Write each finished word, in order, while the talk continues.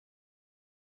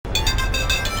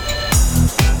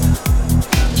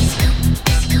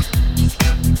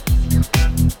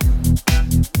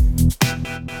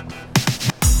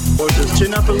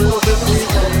up a little bit for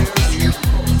you.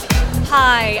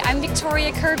 Hi, I'm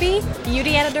Victoria Kirby,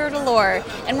 beauty editor at Allure,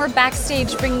 and we're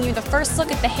backstage bringing you the first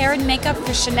look at the hair and makeup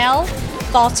for Chanel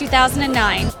Fall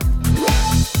 2009.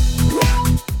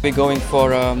 We're going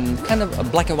for kind of a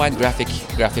black and white graphic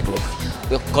look.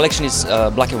 The collection is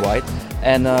black and white,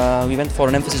 and we went for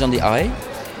an emphasis on the eye.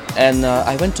 And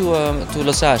I went to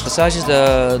Lesage. Lesage is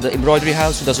the embroidery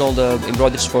house who does all the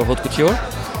embroideries for haute couture.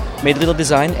 Made a little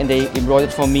design, and they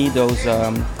embroidered for me those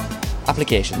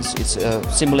applications. It's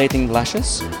simulating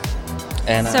lashes.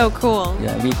 And, So cool.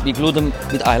 Yeah, we glue them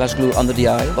with eyelash glue under the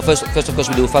eye. But first of course,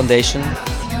 we do foundation,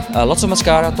 lots of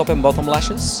mascara, top and bottom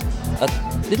lashes, a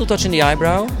little touch in the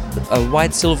eyebrow, a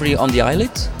white silvery on the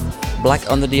eyelid, black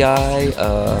under the eye,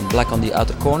 black on the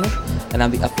outer corner, and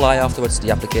then we apply afterwards the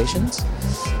applications.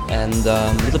 And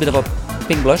a little bit of a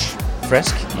pink blush,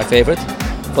 Fresque, my favorite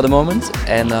for the moment,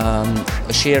 and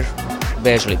a sheer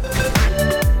beige lip.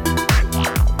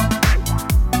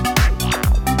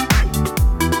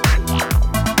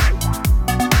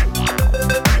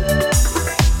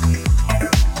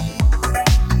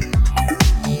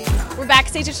 We're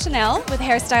backstage at Chanel with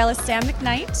hairstylist Sam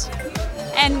McKnight.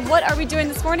 And what are we doing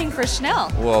this morning for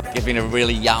Chanel? Well, giving a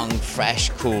really young, fresh,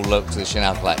 cool look to the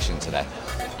Chanel collection today.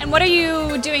 And what are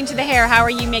you doing to the hair? How are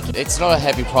you making it? It's not a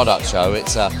heavy product show.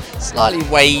 It's slightly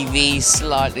wavy,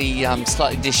 slightly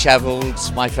disheveled.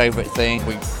 It's my favorite thing.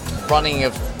 We're running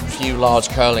a few large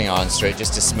curling irons through it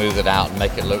just to smooth it out and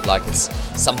make it look like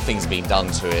something's been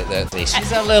done to it.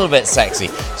 She's a little bit sexy.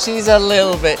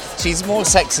 She's more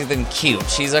sexy than cute.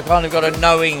 She's kind of got a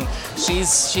knowing.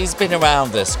 She's been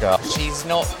around, this girl. She's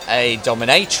not a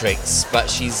dominatrix, but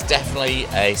she's definitely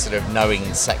a sort of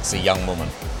knowing, sexy young woman.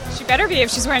 She better be if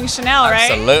she's wearing Chanel,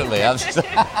 right? Absolutely.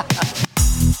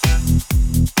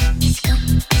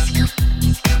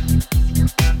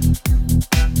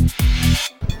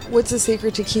 What's the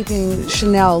secret to keeping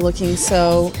Chanel looking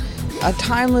so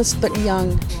timeless but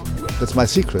young? That's my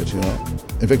secret, you know.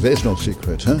 In fact, there is no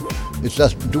secret. It's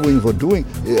just doing for doing.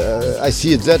 I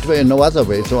see it that way and no other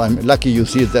way, so I'm lucky you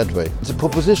see it that way. It's a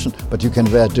proposition, but you can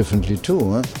wear it differently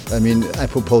too. I mean, I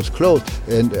propose clothes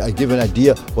and I give an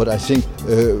idea what I think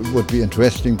would be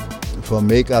interesting for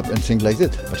makeup and things like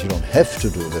this, but you don't have to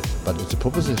do that, but it's a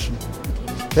proposition.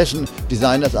 Fashion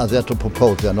designers are there to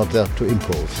propose, they are not there to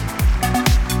impose.